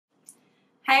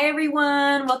Hi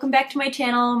everyone, welcome back to my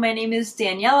channel. My name is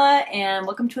Daniela and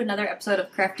welcome to another episode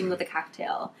of Crafting with a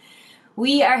Cocktail.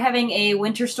 We are having a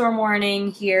winter storm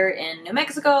warning here in New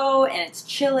Mexico and it's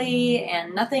chilly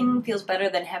and nothing feels better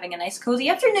than having a nice cozy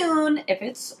afternoon, if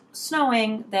it's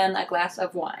snowing, than a glass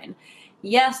of wine.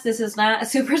 Yes, this is not a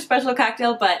super special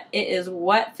cocktail, but it is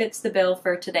what fits the bill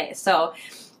for today. So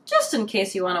just in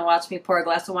case you want to watch me pour a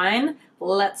glass of wine,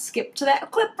 let's skip to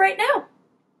that clip right now.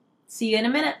 See you in a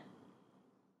minute.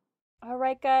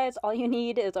 Alright guys, all you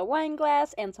need is a wine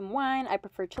glass and some wine. I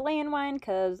prefer Chilean wine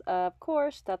because, of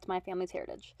course, that's my family's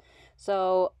heritage.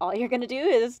 So all you're going to do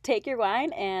is take your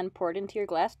wine and pour it into your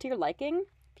glass to your liking.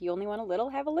 If you only want a little,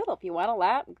 have a little. If you want a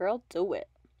lot, girl, do it.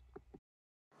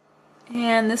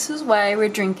 And this is why we're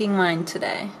drinking wine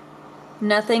today.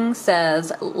 Nothing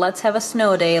says, let's have a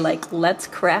snow day like let's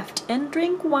craft and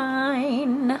drink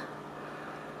wine.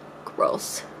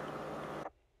 Gross.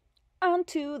 On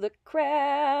to the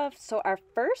craft. So our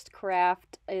first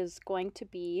craft is going to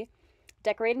be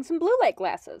decorating some blue light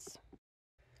glasses.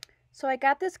 So I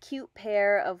got this cute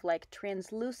pair of like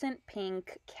translucent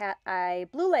pink cat eye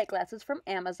blue light glasses from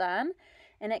Amazon,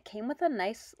 and it came with a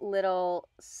nice little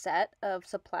set of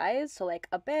supplies. So like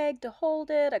a bag to hold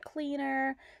it, a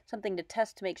cleaner, something to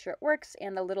test to make sure it works,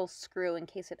 and a little screw in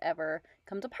case it ever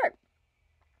comes apart.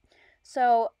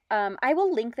 So I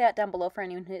will link that down below for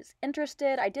anyone who's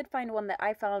interested. I did find one that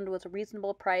I found was a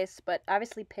reasonable price, but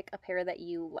obviously pick a pair that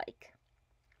you like.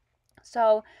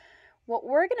 So what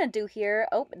we're going to do here,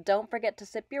 oh, don't forget to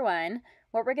sip your wine.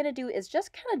 What we're going to do is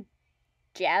just kind of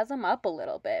jazz them up a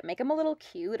little bit, make them a little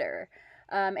cuter.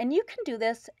 And you can do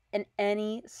this in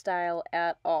any style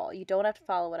at all. You don't have to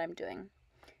follow what I'm doing.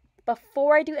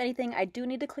 Before I do anything, I do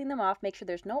need to clean them off, make sure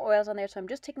there's no oils on there. So I'm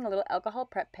just taking a little alcohol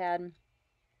prep pad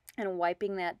and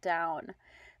wiping that down.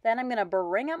 Then I'm going to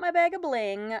bring out my bag of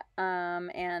bling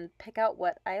and pick out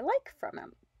what I like from it.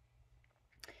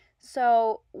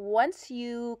 So once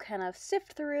you kind of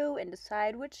sift through and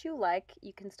decide which you like,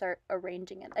 you can start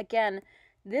arranging it. Again,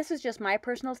 this is just my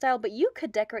personal style, but you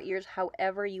could decorate yours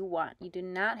however you want. You do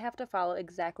not have to follow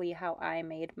exactly how I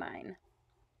made mine.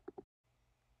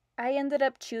 I ended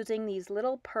up choosing these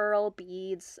little pearl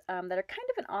beads that are kind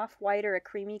of an off-white or a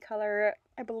creamy color.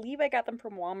 I believe I got them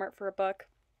from Walmart for $1.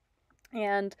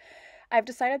 And I've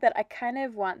decided that I kind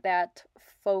of want that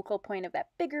focal point of that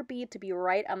bigger bead to be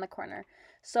right on the corner.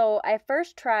 So I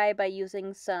first try by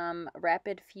using some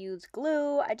rapid fuse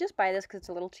glue. I just buy this because it's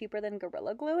a little cheaper than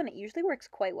Gorilla Glue and it usually works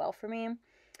quite well for me.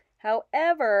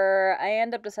 However, I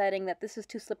end up deciding that this is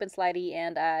too slip and slidey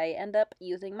and I end up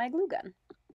using my glue gun.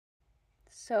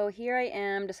 So here I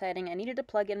am deciding I needed to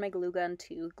plug in my glue gun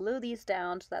to glue these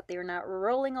down so that they're not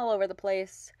rolling all over the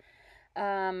place.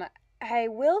 I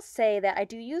will say that I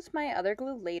do use my other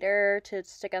glue later to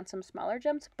stick on some smaller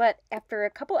gems, but after a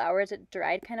couple hours it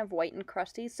dried kind of white and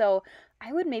crusty, so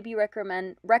I would maybe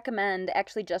recommend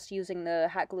actually just using the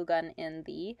hot glue gun in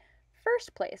the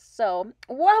first place. So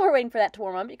while we're waiting for that to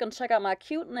warm up, you can check out my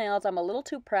cute nails I'm a little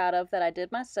too proud of that I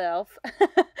did myself.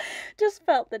 Just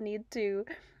felt the need to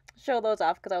show those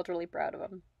off because I was really proud of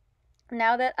them.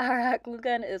 Now that our hot glue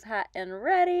gun is hot and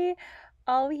ready,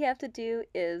 all we have to do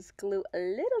is glue a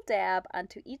little dab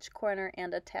onto each corner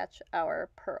and attach our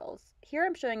pearls. Here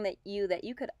I'm showing that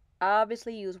you could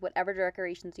obviously use whatever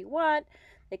decorations you want.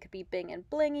 They could be big and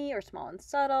blingy or small and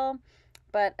subtle.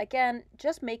 But again,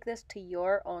 just make this to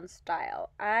your own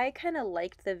style. I kind of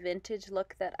liked the vintage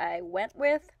look that I went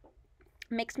with.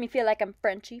 Makes me feel like I'm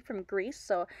Frenchy from Greece,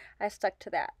 so I stuck to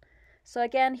that. So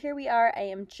again, here we are. I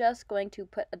am just going to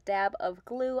put a dab of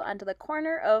glue onto the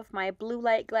corner of my blue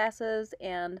light glasses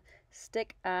and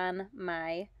stick on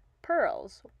my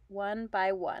pearls one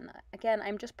by one. Again,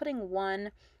 I'm just putting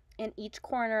one in each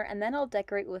corner and then I'll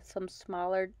decorate with some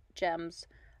smaller gems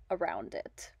around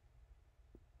it.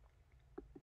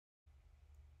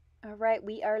 Alright,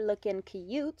 we are looking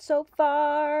cute so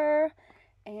far.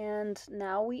 And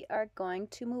now we are going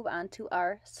to move on to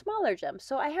our smaller gems.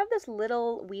 So I have this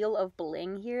little wheel of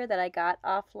bling here that I got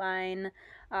offline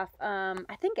off,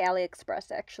 I think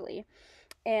AliExpress actually.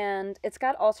 And it's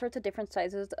got all sorts of different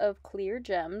sizes of clear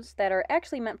gems that are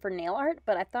actually meant for nail art,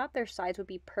 but I thought their size would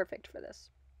be perfect for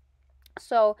this.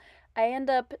 So I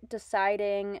end up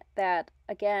deciding that,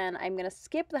 again, I'm going to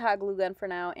skip the hot glue gun for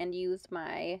now and use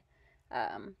my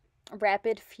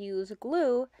rapid fuse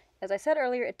glue. As I said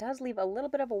earlier, it does leave a little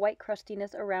bit of a white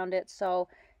crustiness around it, so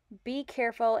be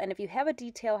careful, and if you have a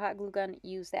detail hot glue gun,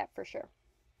 use that for sure.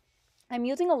 I'm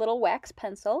using a little wax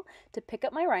pencil to pick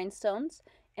up my rhinestones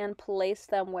and place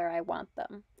them where I want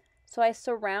them. So I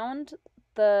surround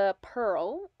the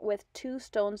pearl with two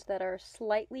stones that are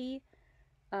slightly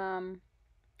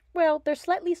Well, they're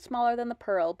slightly smaller than the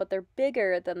pearl, but they're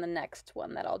bigger than the next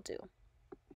one that I'll do.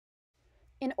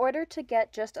 In order to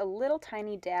get just a little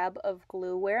tiny dab of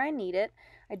glue where I need it,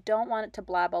 I don't want it to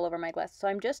blob all over my glass. So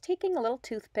I'm just taking a little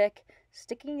toothpick,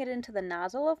 sticking it into the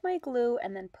nozzle of my glue,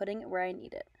 and then putting it where I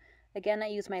need it. Again, I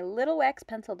use my little wax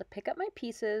pencil to pick up my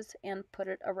pieces and put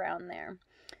it around there.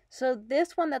 So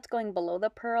this one that's going below the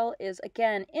pearl is,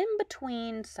 again, in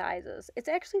between sizes. It's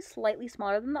actually slightly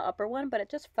smaller than the upper one, but it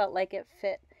just felt like it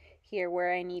fit here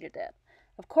where I needed it.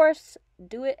 Of course,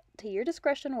 do it to your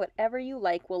discretion. Whatever you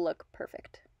like will look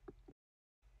perfect.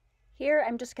 Here,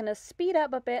 I'm just going to speed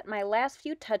up a bit my last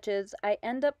few touches. I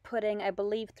end up putting, I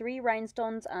believe, 3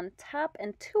 rhinestones on top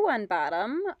and 2 on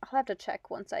bottom. I'll have to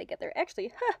check once I get there.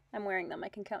 Actually, I'm wearing them. I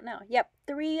can count now. Yep,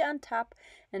 3 on top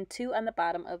and 2 on the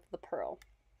bottom of the pearl.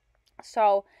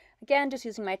 So, again, just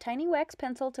using my tiny wax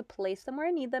pencil to place them where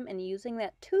I need them and using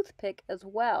that toothpick as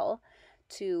well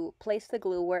to place the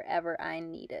glue wherever I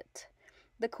need it.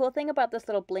 The cool thing about this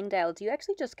little bling dial is you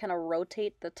actually just kind of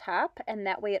rotate the top, and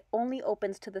that way it only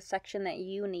opens to the section that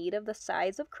you need of the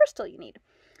size of crystal you need.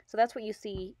 So that's what you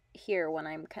see here when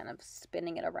I'm kind of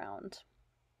spinning it around.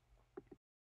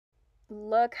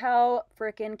 Look how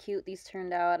freaking cute these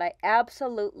turned out. I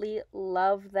absolutely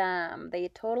love them. They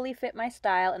totally fit my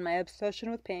style and my obsession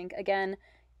with pink. Again,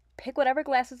 pick whatever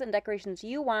glasses and decorations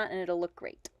you want and it'll look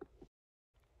great.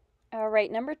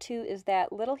 Alright, number 2 is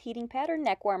that little heating pad or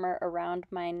neck warmer around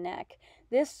my neck.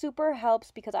 This super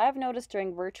helps because I've noticed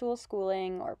during virtual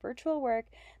schooling or virtual work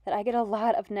that I get a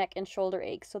lot of neck and shoulder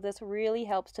aches, so this really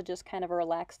helps to just kind of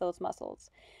relax those muscles.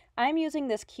 I'm using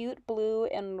this cute blue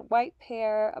and white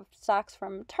pair of socks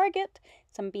from Target,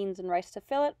 some beans and rice to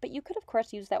fill it, but you could of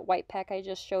course use that white pack I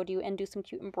just showed you and do some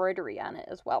cute embroidery on it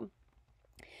as well.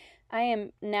 I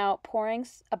am now pouring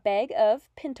a bag of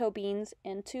pinto beans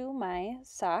into my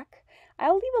sock.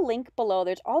 I'll leave a link below.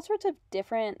 There's all sorts of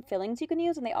different fillings you can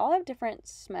use, and they all have different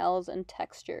smells and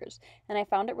textures, and I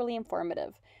found it really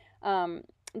informative.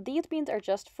 These beans are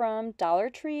just from Dollar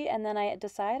Tree, and then I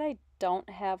decide I don't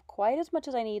have quite as much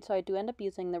as I need, so I do end up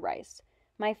using the rice.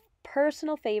 My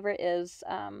personal favorite is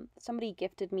somebody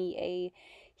gifted me a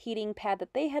heating pad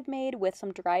that they had made with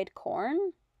some dried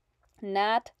corn.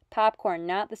 Not popcorn,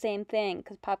 not the same thing,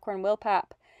 because popcorn will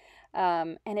pop.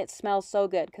 And it smells so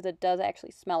good because it does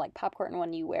actually smell like popcorn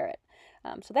when you wear it.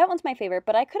 So that one's my favorite,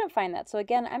 but I couldn't find that. So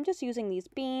again, I'm just using these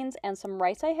beans and some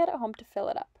rice I had at home to fill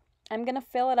it up. I'm going to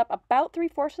fill it up about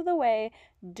 3/4 of the way.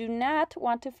 Do not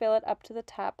want to fill it up to the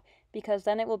top because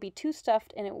then it will be too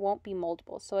stuffed and it won't be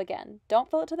moldable. So again,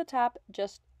 don't fill it to the top,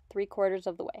 just 3/4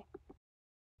 of the way.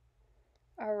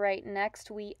 Alright, next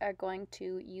we are going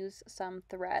to use some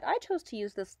thread. I chose to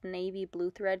use this navy blue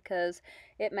thread because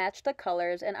it matched the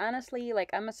colors, and honestly,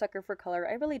 like, I'm a sucker for color.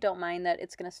 I really don't mind that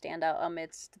it's going to stand out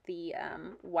amidst the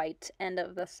white end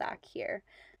of the sock here.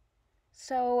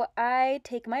 So I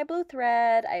take my blue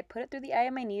thread, I put it through the eye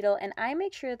of my needle, and I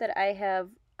make sure that I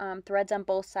have threads on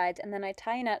both sides, and then I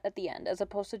tie a knot at the end, as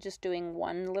opposed to just doing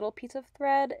one little piece of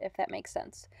thread, if that makes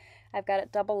sense. I've got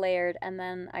it double layered, and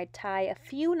then I tie a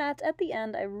few knots at the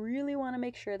end. I really want to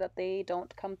make sure that they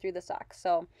don't come through the sock.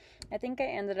 So I think I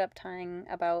ended up tying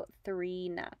about 3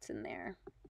 knots in there.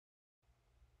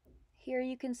 Here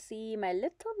you can see my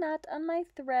little knot on my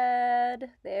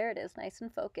thread. There it is, nice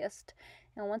and focused.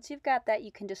 And once you've got that,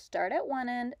 you can just start at one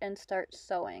end and start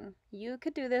sewing. You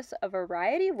could do this a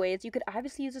variety of ways. You could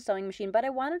obviously use a sewing machine, but I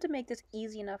wanted to make this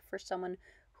easy enough for someone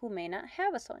who may not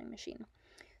have a sewing machine.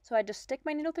 So I just stick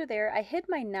my needle through there. I hid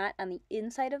my knot on the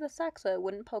inside of the sock so it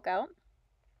wouldn't poke out.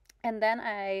 And then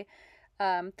I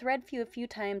thread a few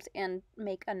times and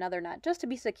make another knot just to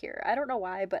be secure. I don't know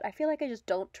why, but I feel like I just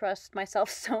don't trust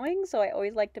myself sewing, so I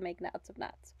always like to make knots of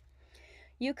knots.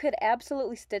 You could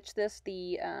absolutely stitch this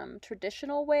the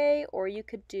traditional way, or you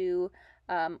could do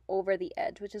over the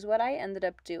edge, which is what I ended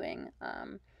up doing.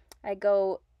 I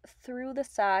go through the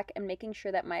sock and making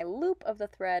sure that my loop of the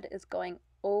thread is going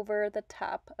over the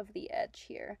top of the edge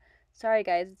here. Sorry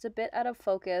guys, it's a bit out of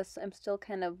focus. I'm still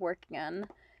kind of working on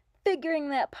figuring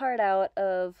that part out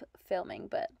of filming,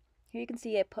 but here you can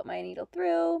see I put my needle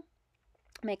through,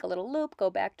 make a little loop, go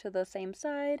back to the same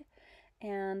side,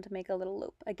 and make a little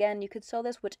loop. Again, you could sew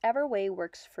this whichever way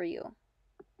works for you.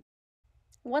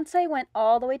 Once I went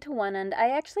all the way to one end, I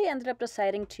actually ended up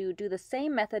deciding to do the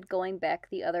same method going back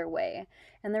the other way.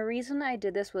 And the reason I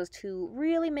did this was to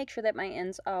really make sure that my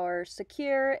ends are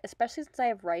secure, especially since I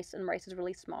have rice and rice is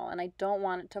really small and I don't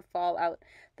want it to fall out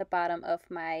the bottom of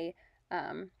my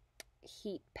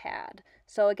heat pad.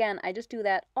 So again, I just do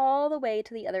that all the way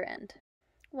to the other end.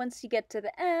 Once you get to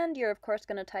the end, you're of course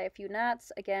going to tie a few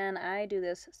knots. Again, I do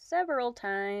this several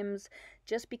times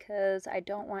just because I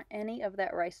don't want any of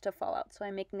that rice to fall out. So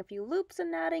I'm making a few loops and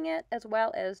knotting it, as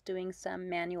well as doing some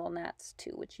manual knots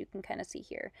too, which you can kind of see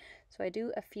here. So I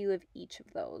do a few of each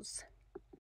of those.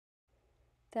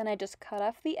 Then I just cut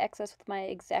off the excess with my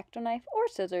X-Acto knife or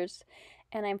scissors,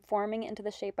 and I'm forming it into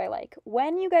the shape I like.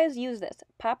 When you guys use this,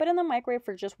 pop it in the microwave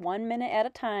for just 1 minute at a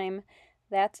time.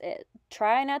 That's it.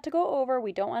 Try not to go over.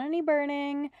 We don't want any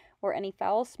burning or any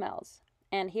foul smells.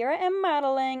 And here I am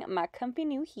modeling my comfy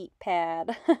new heat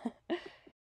pad.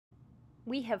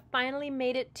 We have finally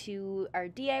made it to our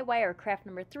DIY or craft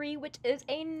number 3, which is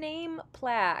a name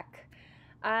plaque.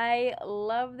 I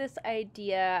love this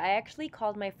idea. I actually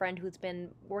called my friend who's been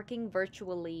working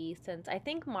virtually since I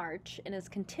think March and is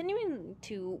continuing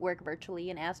to work virtually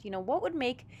and asked, what would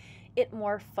make it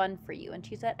more fun for you? And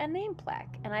she said, a name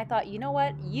plaque. And I thought, you know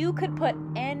what? You could put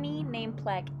any name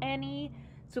plaque, any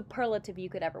superlative you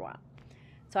could ever want.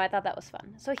 So I thought that was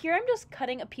fun. So here I'm just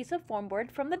cutting a piece of foam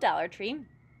board from the Dollar Tree.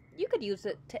 You could use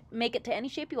it to make it to any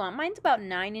shape you want. Mine's about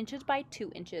 9 inches by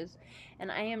 2 inches. And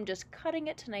I am just cutting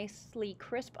it to nicely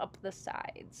crisp up the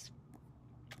sides.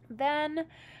 Then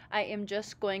I am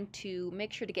just going to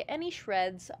make sure to get any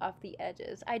shreds off the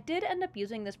edges. I did end up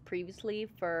using this previously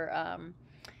for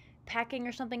packing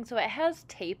or something, so it has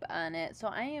tape on it. So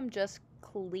I am just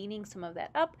cleaning some of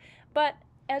that up. But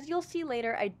as you'll see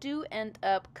later, I do end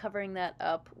up covering that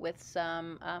up with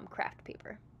some craft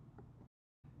paper.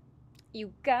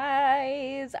 You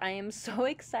guys, I am so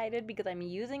excited because I'm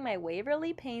using my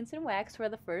Waverly paints and wax for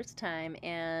the first time,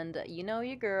 and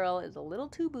your girl is a little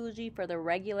too bougie for the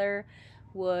regular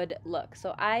wood look.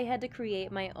 So I had to create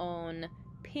my own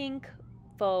pink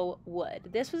faux wood.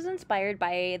 This was inspired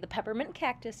by the Peppermint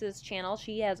Cactus's channel.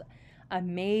 She has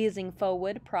amazing faux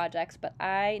wood projects, but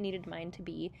I needed mine to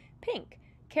be pink.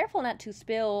 Careful not to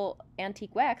spill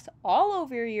antique wax all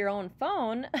over your own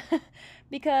phone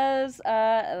because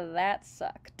that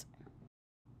sucked.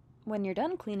 When you're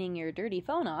done cleaning your dirty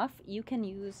phone off, you can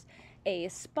use a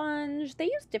sponge. They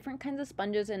use different kinds of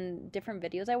sponges in different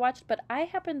videos I watched, but I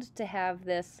happened to have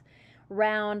this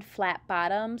round flat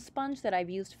bottom sponge that I've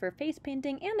used for face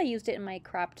painting, and I used it in my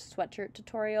cropped sweatshirt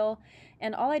tutorial.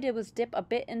 And all I did was dip a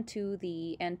bit into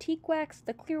the antique wax,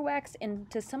 the clear wax,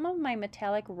 into some of my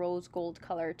metallic rose gold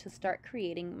color to start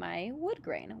creating my wood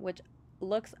grain, which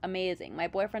looks amazing. My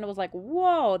boyfriend was like,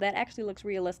 whoa, that actually looks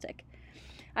realistic.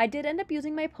 I did end up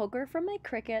using my poker from my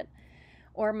Cricut,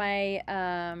 or my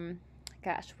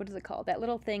gosh, what is it called? That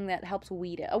little thing that helps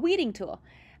weed it, a weeding tool.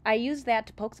 I used that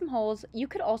to poke some holes. You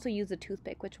could also use a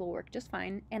toothpick, which will work just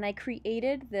fine. And I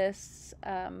created this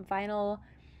vinyl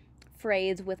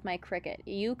phrase with my Cricut.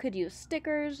 You could use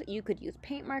stickers, you could use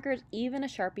paint markers, even a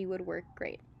Sharpie would work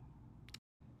great.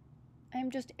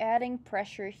 I'm just adding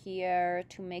pressure here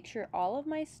to make sure all of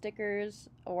my stickers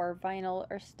or vinyl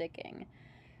are sticking.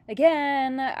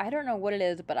 Again, I don't know what it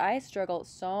is, but I struggle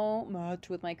so much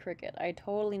with my Cricut. I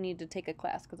totally need to take a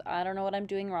class because I don't know what I'm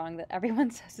doing wrong that everyone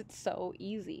says it's so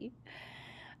easy.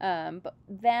 But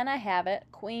then I have it,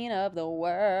 Queen of the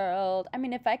World. I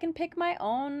mean, if I can pick my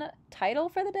own title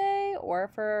for the day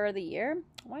or for the year,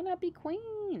 why not be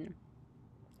Queen?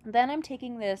 Then I'm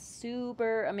taking this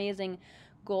super amazing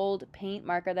gold paint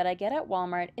marker that I get at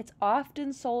Walmart. It's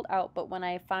often sold out, but when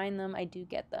I find them, I do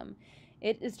get them.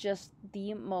 It is just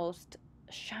the most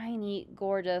shiny,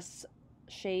 gorgeous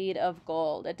shade of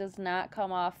gold. It does not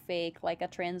come off fake like a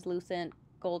translucent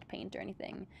gold paint or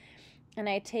anything. And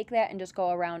I take that and just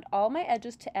go around all my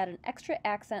edges to add an extra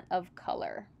accent of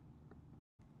color.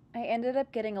 I ended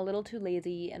up getting a little too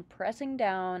lazy and pressing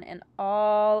down, and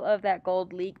all of that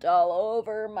gold leaked all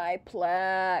over my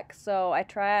plaque. So I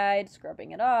tried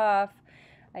scrubbing it off.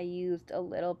 I used a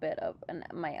little bit of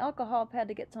my alcohol pad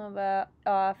to get some of it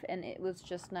off, and it was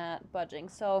just not budging.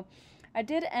 So I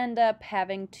did end up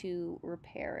having to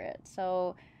repair it.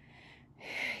 So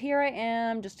here I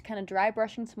am just kind of dry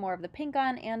brushing some more of the pink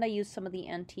on, and I used some of the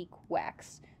antique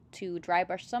wax to dry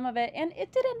brush some of it, and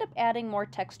it did end up adding more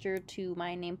texture to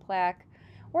my name plaque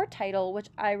or title, which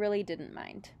I really didn't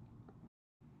mind.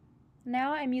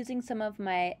 Now I'm using some of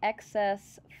my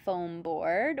excess foam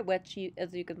board, which,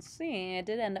 as you can see, I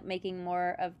did end up making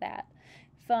more of that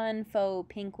fun faux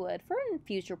pink wood for a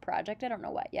future project. I don't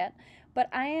know what yet, but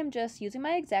I am just using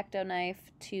my X-Acto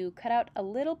knife to cut out a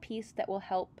little piece that will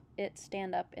help it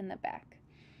stand up in the back.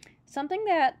 Something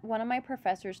that one of my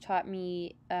professors taught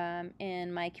me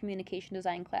in my communication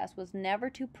design class was never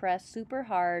to press super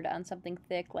hard on something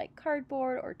thick like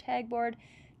cardboard or tagboard,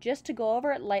 just to go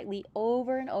over it lightly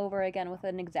over and over again with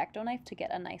an X-Acto knife to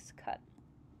get a nice cut.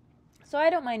 So I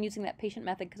don't mind using that patient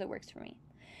method because it works for me.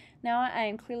 Now I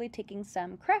am clearly taking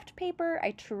some craft paper.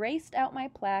 I traced out my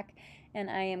plaque and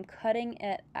I am cutting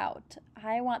it out.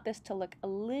 I want this to look a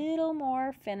little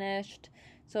more finished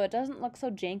so it doesn't look so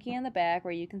janky in the back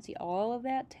where you can see all of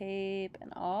that tape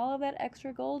and all of that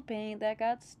extra gold paint that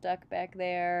got stuck back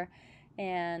there,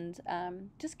 and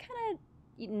just kind of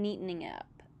neatening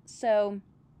up. So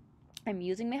I'm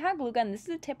using my hot glue gun. This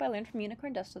is a tip I learned from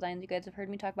Unicorn Dust Designs. You guys have heard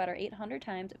me talk about her 800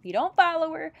 times. If you don't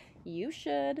follow her, you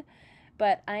should.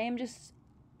 But I am just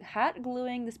hot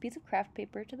gluing this piece of craft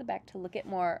paper to the back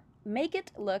to make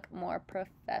it look more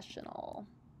professional.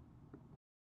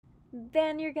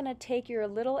 Then you're going to take your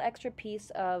little extra piece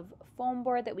of foam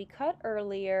board that we cut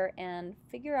earlier and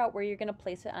figure out where you're going to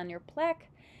place it on your plaque.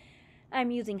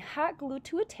 I'm using hot glue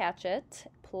to attach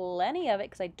it, plenty of it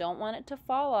because I don't want it to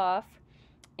fall off.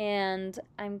 And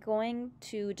I'm going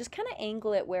to just kind of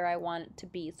angle it where I want it to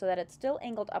be so that it's still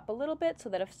angled up a little bit so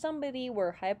that if somebody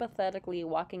were hypothetically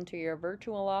walking to your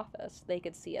virtual office, they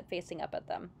could see it facing up at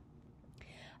them.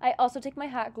 I also take my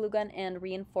hot glue gun and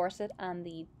reinforce it on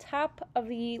the top of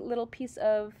the little piece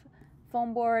of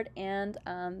foam board and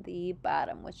on the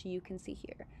bottom, which you can see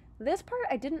here. This part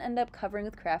I didn't end up covering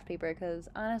with craft paper because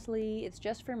honestly it's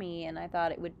just for me and I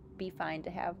thought it would be fine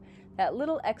to have that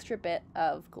little extra bit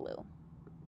of glue.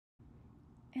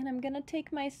 And I'm going to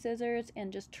take my scissors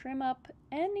and just trim up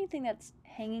anything that's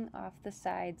hanging off the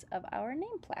sides of our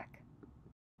name plaque.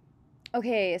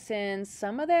 Okay, since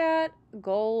some of that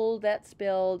gold that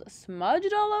spilled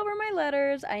smudged all over my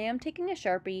letters, I am taking a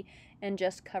Sharpie and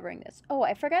just covering this. Oh,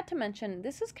 I forgot to mention,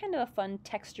 this is kind of a fun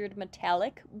textured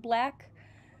metallic black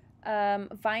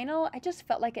vinyl. I just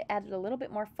felt like it added a little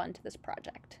bit more fun to this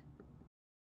project.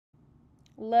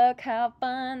 Look how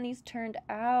fun these turned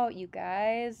out, you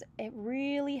guys. It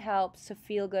really helps to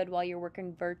feel good while you're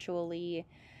working virtually,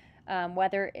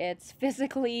 whether it's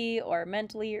physically or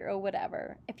mentally or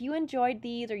whatever. If you enjoyed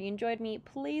these or you enjoyed me,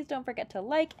 please don't forget to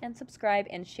like and subscribe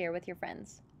and share with your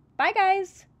friends. Bye,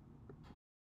 guys!